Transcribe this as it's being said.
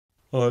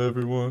Hi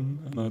everyone,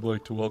 and I'd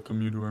like to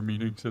welcome you to our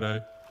meeting today.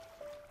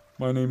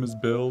 My name is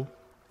Bill,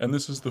 and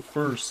this is the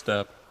first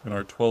step in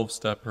our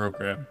 12-step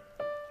program.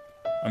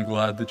 I'm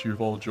glad that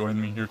you've all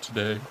joined me here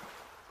today,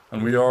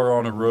 and we are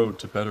on a road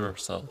to better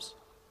ourselves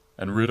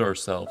and rid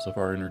ourselves of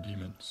our inner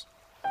demons.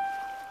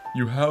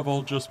 You have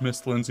all just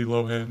missed Lindsay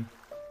Lohan,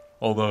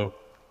 although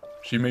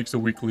she makes a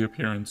weekly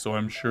appearance, so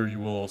I'm sure you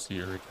will all see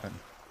her again.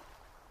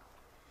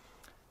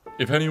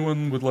 If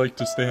anyone would like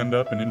to stand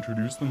up and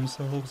introduce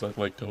themselves, I'd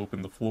like to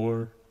open the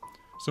floor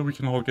so we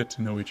can all get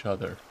to know each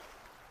other.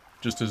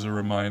 Just as a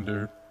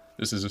reminder,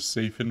 this is a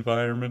safe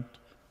environment,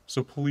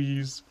 so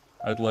please,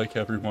 I'd like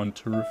everyone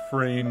to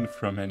refrain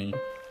from any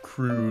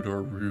crude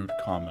or rude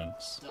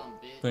comments.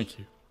 Thank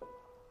you.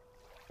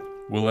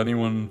 Will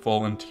anyone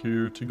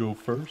volunteer to go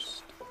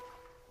first?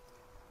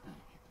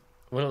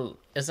 Well,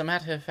 as a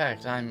matter of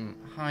fact, I'm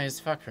high as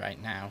fuck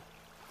right now.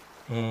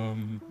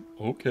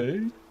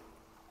 Okay.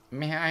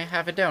 May I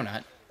have a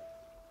donut?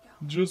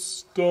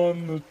 Just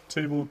on the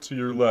table to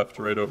your left,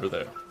 right over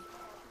there.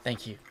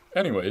 Thank you.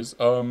 Anyways,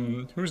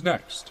 who's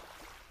next?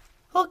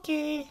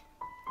 Okay.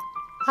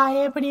 Hi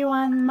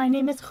everyone, my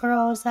name is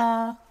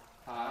Rosa.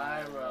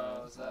 Hi,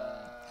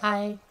 Rosa.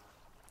 Hi.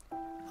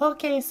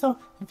 Okay, so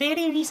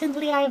very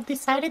recently I have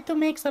decided to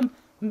make some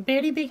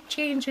very big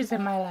changes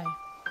in my life.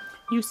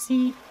 You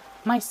see,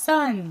 my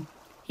son,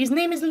 his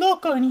name is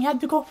Loco and he had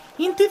to go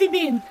into the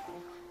bin.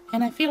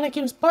 And I feel like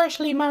it was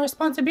partially my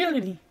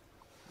responsibility.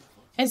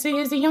 As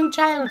a young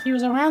child, he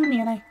was around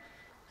me and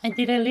I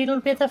did a little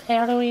bit of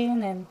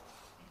heroin and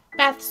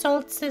bath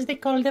salts as they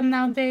call them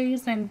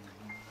nowadays, and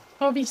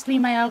obviously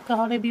my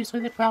alcohol abuse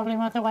was a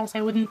problem, otherwise I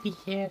wouldn't be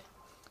here.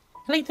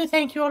 I'd like to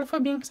thank you all for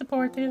being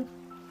supportive.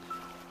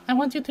 I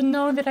want you to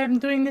know that I'm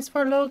doing this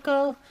for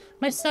Loco.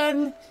 My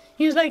son,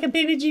 he's like a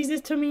baby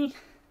Jesus to me.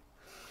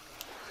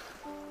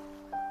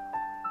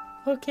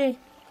 Okay.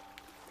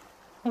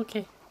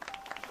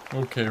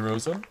 Okay,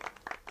 Rosa.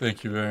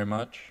 Thank you very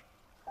much.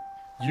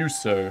 You,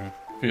 sir,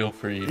 feel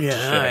free to Yeah,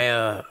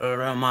 share.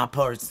 around my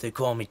parts they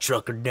call me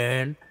Trucker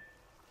Dan.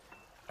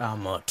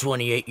 I'm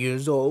 28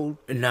 years old,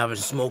 and I've been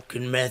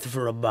smoking meth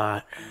for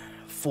about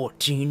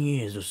 14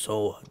 years or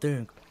so, I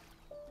think.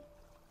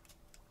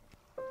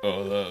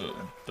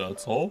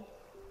 That's all?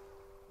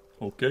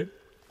 Okay.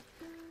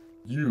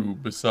 You,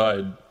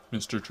 beside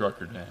Mr.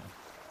 Trucker Dan.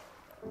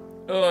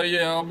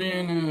 Yeah, I've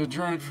been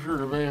drunk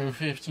for about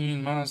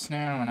 15 months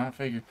now, and I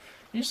figure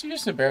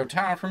it's about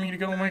time for me to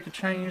go make a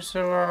change,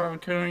 so I'll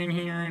come in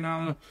here and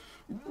I'm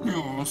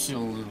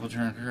still a little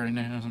drunk right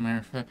now, as a matter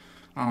of fact.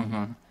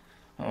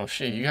 Oh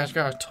shit, you guys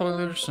got a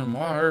toilet, some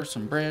water,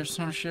 some bread,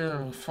 some shit?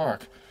 Oh,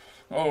 fuck.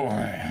 Oh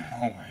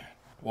man.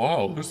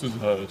 Wow, this is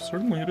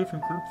certainly a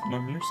different group than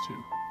I'm used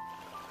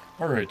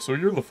to. Alright, so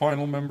you're the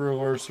final member of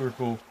our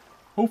circle.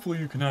 Hopefully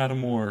you can add a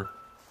more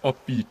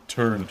upbeat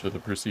turn to the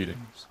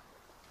proceedings.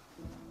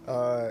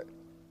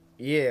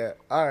 Yeah,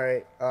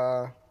 alright,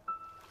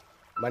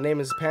 my name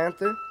is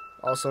Panther,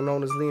 also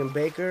known as Liam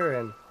Baker,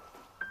 and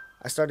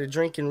I started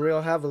drinking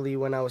real heavily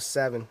when I was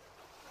 7.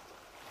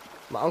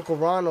 My Uncle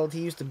Ronald,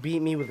 he used to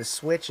beat me with a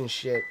switch and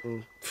shit,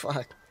 and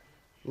fuck.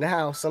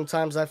 Now,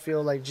 sometimes I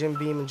feel like Jim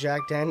Beam and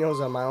Jack Daniels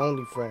are my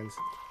only friends.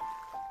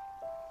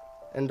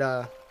 And,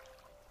 well,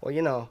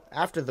 you know,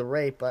 after the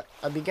rape,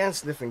 I began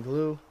sniffing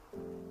glue,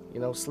 you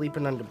know,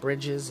 sleeping under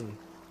bridges, and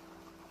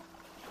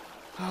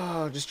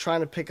just trying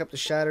to pick up the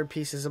shattered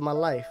pieces of my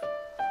life.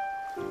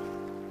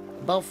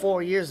 About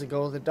 4 years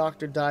ago, the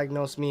doctor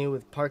diagnosed me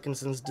with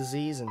Parkinson's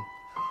disease, and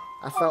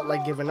I felt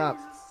like giving up.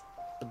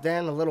 But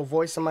then a little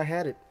voice in my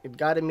head, it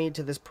guided me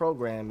to this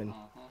program, and,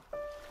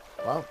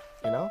 well,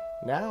 you know,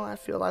 now I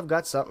feel I've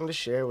got something to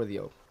share with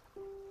you.